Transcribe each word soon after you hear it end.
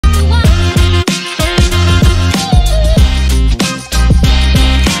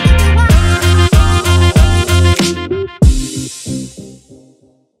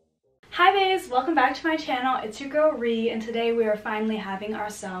my channel. It's your girl Ree, and today we are finally having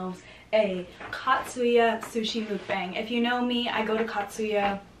ourselves a Katsuya sushi mukbang. If you know me, I go to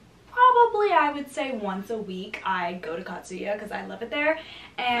Katsuya probably, I would say, once a week. I go to Katsuya because I love it there.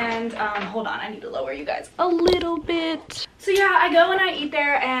 And hold on, I need to lower you guys a little bit. So yeah, I go and I eat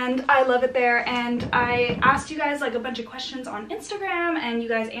there and I love it there. And I asked you guys like a bunch of questions on Instagram and you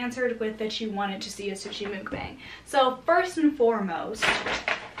guys answered with that you wanted to see a sushi mukbang. So first and foremost,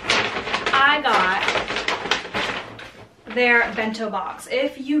 I got their bento box.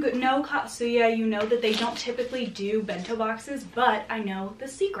 If you know Katsuya, you know that they don't typically do bento boxes, but I know the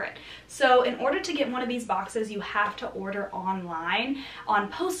secret. So in order to get one of these boxes, you have to order online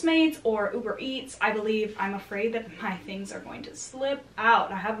on Postmates or Uber Eats. I believe, I'm afraid that my things are going to slip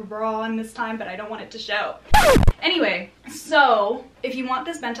out. I have a bra on this time, but I don't want it to show. Anyway, so if you want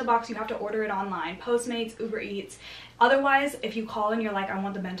this bento box, you have to order it online, Postmates, Uber Eats. Otherwise, if you call and you're like, I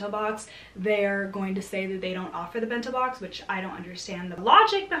want the bento box, they're going to say that they don't offer the bento box, which I don't understand the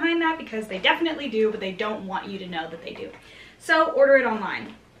logic behind that because they definitely do, but they don't want you to know that they do. So order it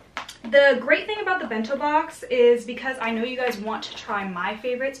online. The great thing about the bento box is because I know you guys want to try my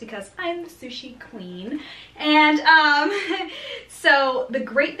favorites because I'm the sushi queen. And so the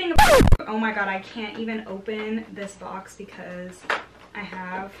great thing about, oh my god, I can't even open this box because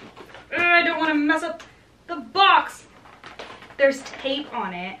I don't want to mess up the box. There's tape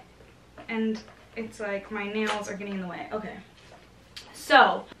on it and it's like my nails are getting in the way. Okay.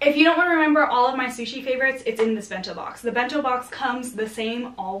 So, if you don't want to remember all of my sushi favorites, it's in this bento box. The bento box comes the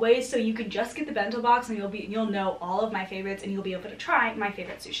same always, so you could just get the bento box and you'll know all of my favorites and you'll be able to try my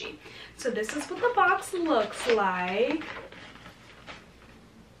favorite sushi. So this is what the box looks like.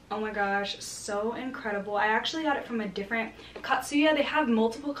 Oh my gosh, so incredible. I actually got it from a different Katsuya. They have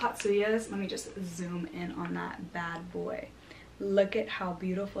multiple Katsuyas. Let me just zoom in on that bad boy. Look at how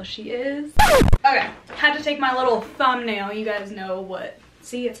beautiful she is. Okay, had to take my little thumbnail. You guys know what.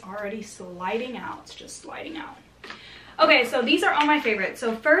 See, it's already sliding out. It's just sliding out. Okay, so these are all my favorites.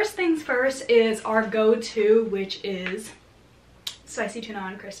 So first things first is our go-to, which is spicy tuna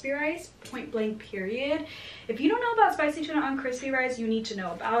on crispy rice, point blank period. If you don't know about spicy tuna on crispy rice, you need to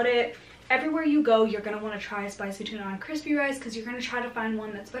know about it. Everywhere you go, you're going to want to try spicy tuna on crispy rice because you're going to try to find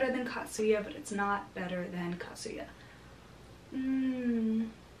one that's better than Katsuya, but it's not better than Katsuya.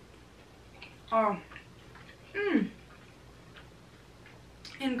 Oh.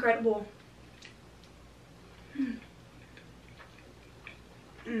 Incredible.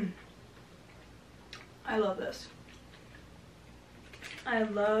 I love this. I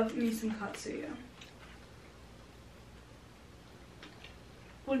love me some Katsuya.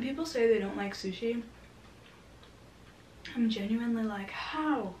 When people say they don't like sushi, I'm genuinely like,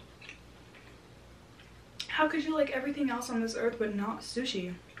 how? How could you like everything else on this earth but not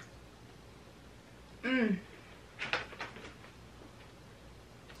sushi?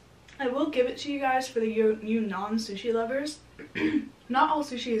 I will give it to you guys for you non-sushi lovers. Not all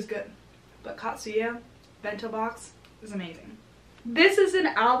sushi is good, but Katsuya bento box is amazing. This is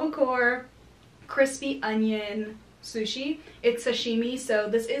an Albacor crispy onion sushi. It's sashimi, so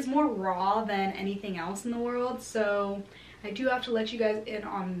this is more raw than anything else in the world, so I do have to let you guys in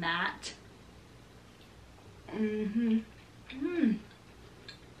on that. I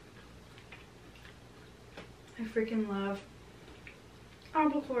freaking love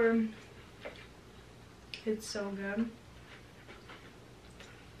Albacor. It's so good.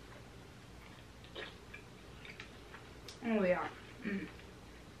 Oh yeah.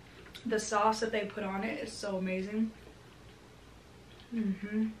 The sauce that they put on it is so amazing.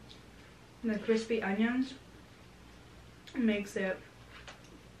 The crispy onions makes it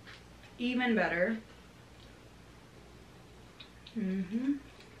even better.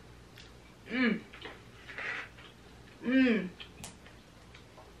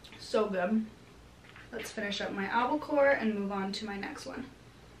 So good. Let's finish up my Albacor and move on to my next one.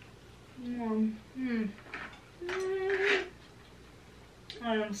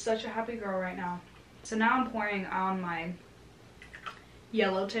 I'm such a happy girl right now. So now I'm pouring on my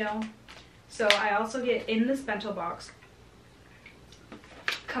Yellowtail. So I also get in this bento box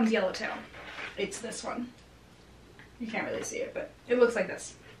comes Yellowtail. It's this one. You can't really see it, but it looks like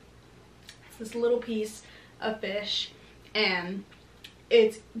this. It's this little piece of fish, and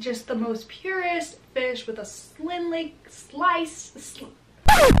it's just the most purest fish with a slim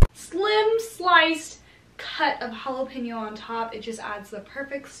sliced cut of jalapeno on top. It just adds the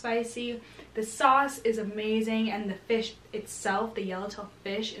perfect spicy. The sauce is amazing, and the fish itself, the yellowtail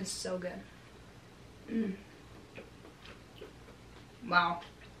fish, is so good. Wow.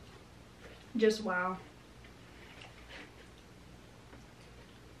 Just wow.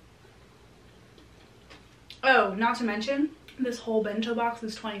 Oh, not to mention, this whole bento box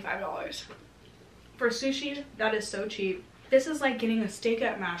is $25. For sushi, that is so cheap. This is like getting a steak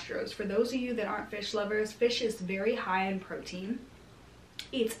at Mastro's. For those of you that aren't fish lovers, fish is very high in protein.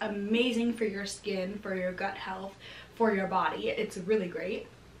 It's amazing for your skin, for your gut health, for your body. It's really great.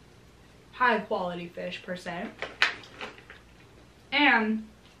 High quality fish per se. And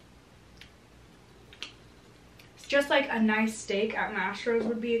it's just like a nice steak at Mastro's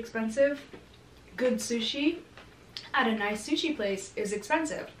would be expensive. Good sushi at a nice sushi place is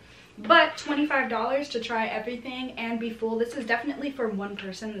expensive. But $25 to try everything and be full. This is definitely for one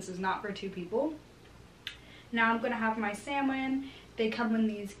person. This is not for two people. Now I'm going to have my salmon. They come in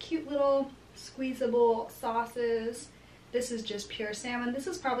these cute little squeezable sauces. This is just pure salmon. This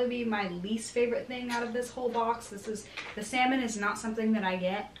is probably my least favorite thing out of this whole box. The salmon is not something that I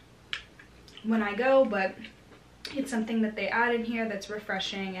get when I go, but it's something that they add in here that's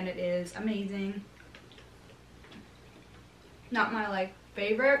refreshing, and it is amazing. Not my like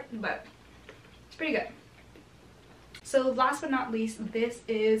favorite, but it's pretty good. So last but not least, this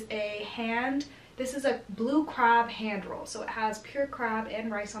is a blue crab hand roll. So it has pure crab and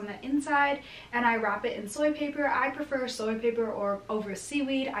rice on the inside, and I wrap it in soy paper. I prefer soy paper over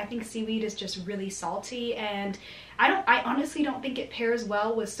seaweed. I think seaweed is just really salty, and I honestly don't think it pairs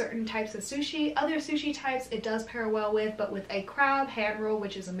well with certain types of sushi. Other sushi types it does pair well with, but with a crab hand roll,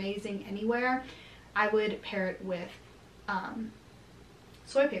 which is amazing anywhere, I would pair it with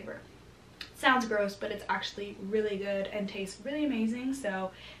soy paper. Sounds gross, but it's actually really good and tastes really amazing.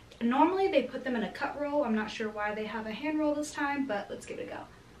 So normally they put them in a cut roll. I'm not sure why they have a hand roll this time, but let's give it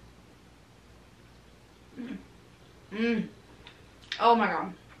a go. Oh my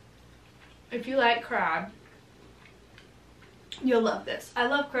god. If you like crab, you'll love this. I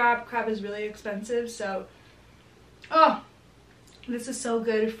love crab. Crab is really expensive, so oh, this is so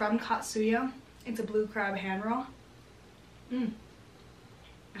good from Katsuya. It's a blue crab hand roll.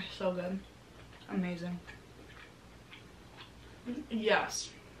 It's so good. Amazing. Yes.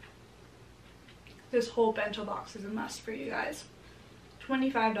 This whole bento box is a must for you guys.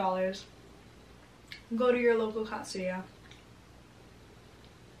 $25. Go to your local Katsuya.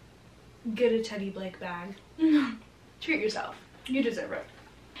 Get a Teddy Blake bag. Treat yourself. You deserve it.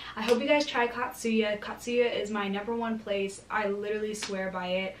 I hope you guys try Katsuya. Katsuya is my #1 place. I literally swear by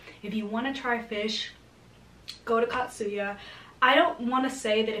it. If you want to try fish, go to Katsuya. I don't want to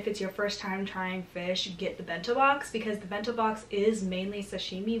say that if it's your first time trying fish, get the bento box, because the bento box is mainly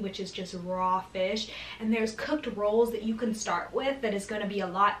sashimi, which is just raw fish, and there's cooked rolls that you can start with that is going to be a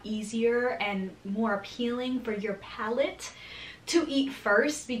lot easier and more appealing for your palate to eat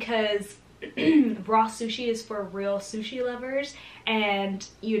first, because raw sushi is for real sushi lovers. And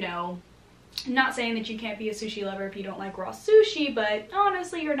you know, not saying that you can't be a sushi lover if you don't like raw sushi, but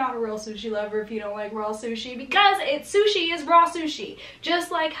honestly you're not a real sushi lover if you don't like raw sushi, because sushi is raw sushi.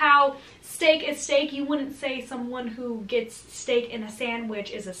 Just like how steak is steak, you wouldn't say someone who gets steak in a sandwich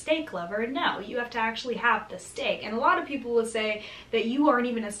is a steak lover. No, you have to actually have the steak. And a lot of people will say that you aren't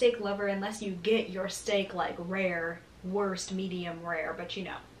even a steak lover unless you get your steak like rare, worst medium rare, but you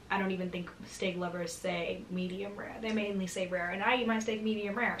know, I don't even think steak lovers say medium rare. They mainly say rare, and I eat my steak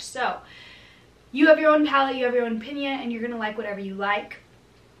medium rare. So you have your own palate, you have your own opinion, and you're gonna like whatever you like.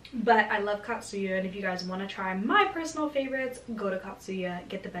 But I love Katsuya, and if you guys want to try my personal favorites, go to Katsuya,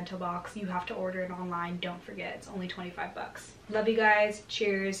 get the bento box. You have to order it online, don't forget, it's only 25 bucks. Love you guys,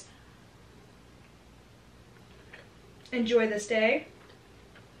 cheers. Enjoy this day.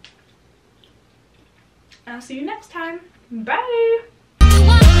 I'll see you next time. Bye!